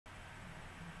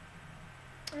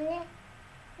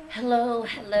Hello,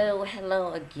 hello,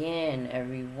 hello again,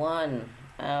 everyone.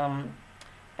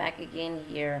 Back again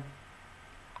here.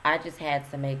 I just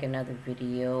had to make another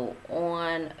video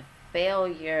on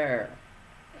failure.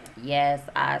 Yes,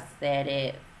 I said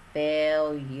it.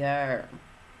 Failure.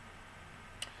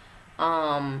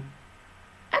 Um,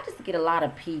 I just get a lot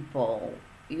of people.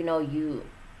 You know, you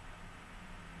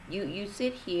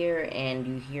sit here and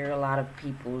you hear a lot of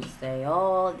people say,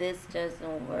 "Oh, this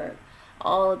doesn't work.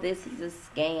 Oh, this is a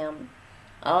scam.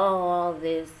 Oh, all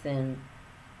this," and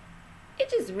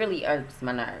it just really irks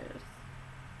my nerves.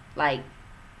 Like,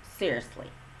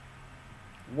 seriously.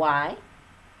 Why?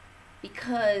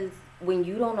 Because when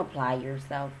you don't apply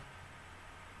yourself,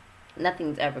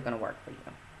 nothing's ever going to work for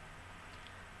you.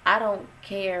 I don't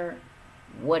care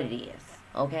what it is,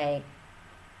 okay?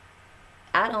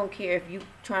 I don't care if you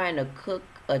trying to cook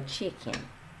a chicken.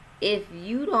 If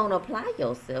you don't apply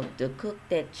yourself to cook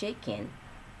that chicken,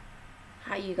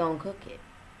 how you going to cook it?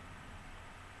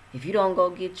 If you don't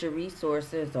go get your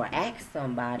resources or ask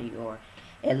somebody or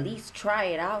at least try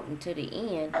it out until the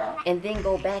end and then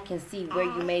go back and see where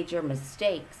you made your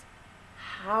mistakes,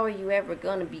 how are you ever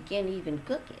going to begin to even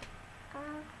cook it?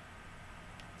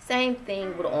 Same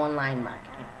thing with online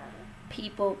marketing.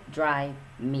 People drive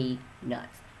me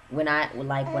nuts. When I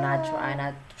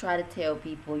try to tell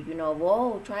people,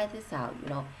 whoa, try this out,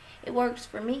 it works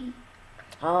for me.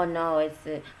 Oh no,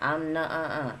 I'm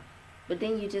not But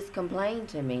then you just complained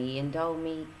to me and told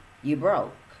me you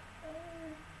broke.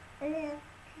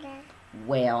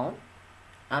 Well,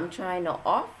 I'm trying to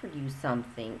offer you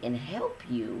something and help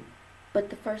you, but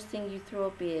the first thing you throw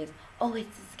up is, "Oh,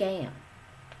 it's a scam."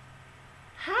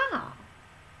 How?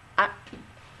 I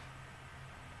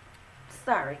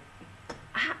sorry.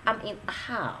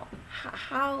 How?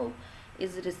 How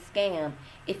is it a scam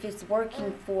if it's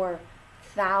working for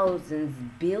thousands,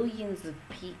 billions of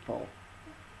people,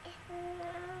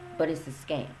 but it's a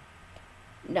scam?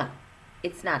 No,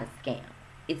 it's not a scam.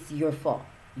 It's your fault.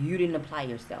 You didn't apply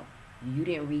yourself. You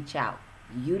didn't reach out.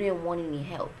 You didn't want any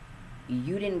help.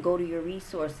 You didn't go to your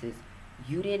resources.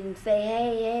 You didn't say,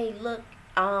 hey, look,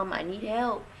 I need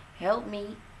help. Help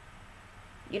me.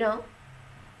 You know,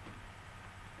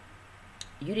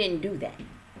 you didn't do that.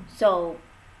 So,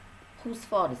 whose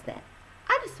fault is that?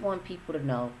 I just want people to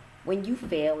know when you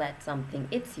fail at something,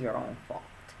 it's your own fault.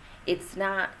 It's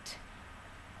not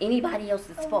anybody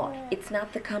else's fault. It's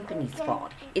not the company's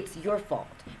fault. It's your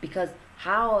fault. Because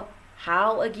how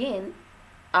again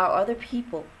are other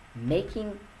people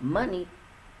making money,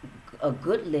 a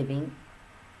good living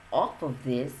off of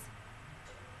this,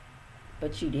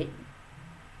 but you didn't?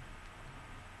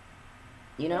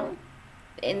 You know?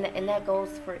 And that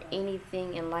goes for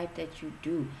anything in life that you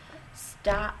do.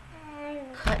 Stop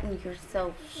cutting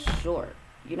yourself short,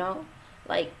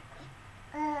 Like,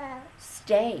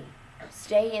 stay.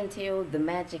 Stay until the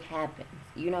magic happens,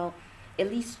 At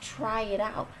least try it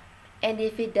out. And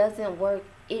if it doesn't work,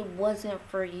 it wasn't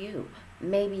for you.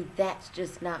 Maybe that's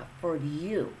just not for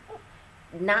you.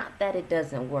 Not that it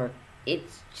doesn't work,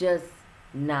 it's just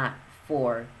not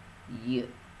for you.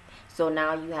 So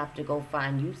now you have to go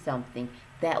find you something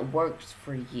that works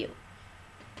for you.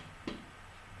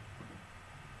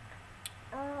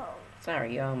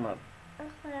 Sorry, y'all, my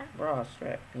bra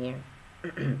strap here.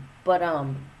 But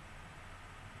oh,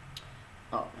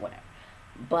 whatever.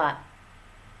 But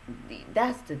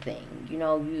that's the thing, you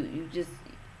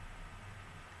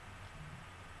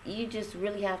just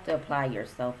really have to apply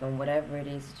yourself in whatever it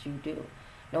is that you do.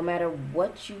 No matter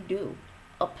what you do,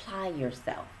 apply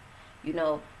yourself. You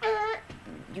know,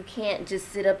 you can't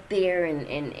just sit up there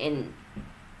and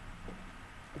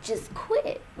just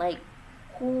quit. Like,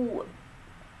 who,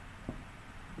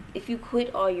 if you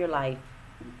quit all your life,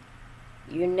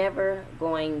 you're never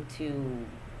going to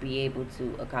be able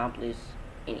to accomplish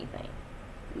anything.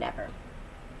 Never.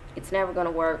 It's never going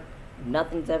to work.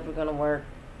 Nothing's ever going to work.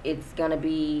 It's going to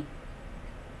be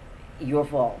your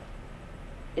fault.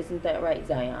 Isn't that right,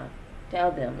 Zion? Tell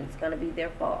them it's going to be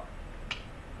their fault.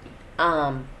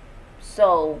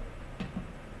 So,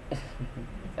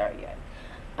 sorry, guys.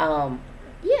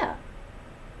 Yeah,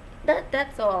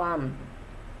 that's all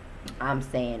I'm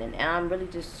saying, and I'm really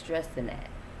just stressing that,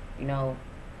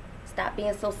 stop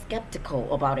being so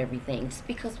skeptical about everything. Just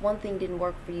because one thing didn't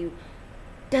work for you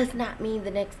does not mean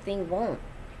the next thing won't.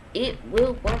 It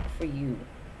will work for you.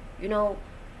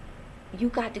 You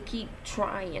got to keep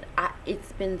trying.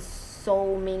 It's been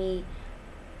so many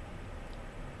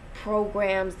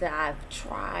programs that I've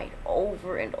tried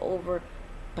over and over,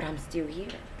 but I'm still here.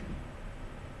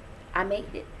 I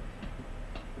made it.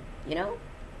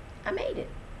 I made it.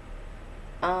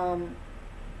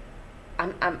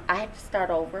 I had to start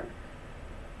over.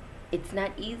 It's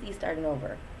not easy starting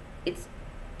over. It's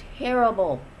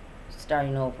terrible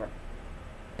starting over.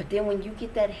 But then when you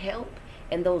get that help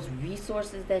and those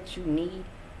resources that you need,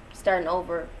 starting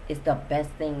over is the best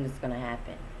thing that's going to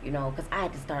happen. You know, because I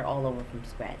had to start all over from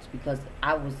scratch because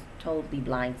I was totally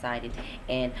blindsided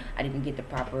and I didn't get the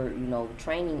proper,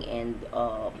 training and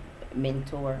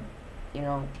mentor, you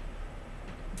know,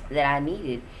 that I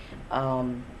needed.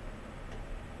 Um,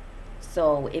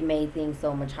 so it made things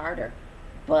so much harder.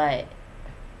 But,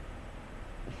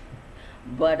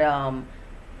 but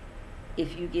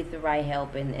if you get the right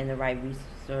help and the right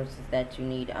resources that you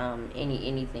need,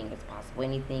 anything is possible.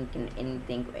 Anything.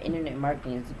 Internet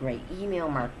marketing is great. Email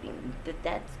marketing,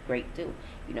 that's great too.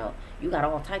 You got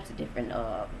all types of different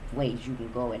ways you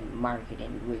can go and market,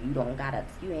 and where you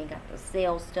ain't got to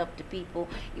sell stuff to people.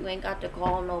 You ain't got to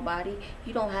call nobody.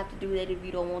 You don't have to do that if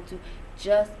you don't want to.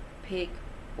 Just pick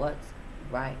what's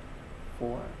right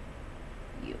for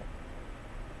you.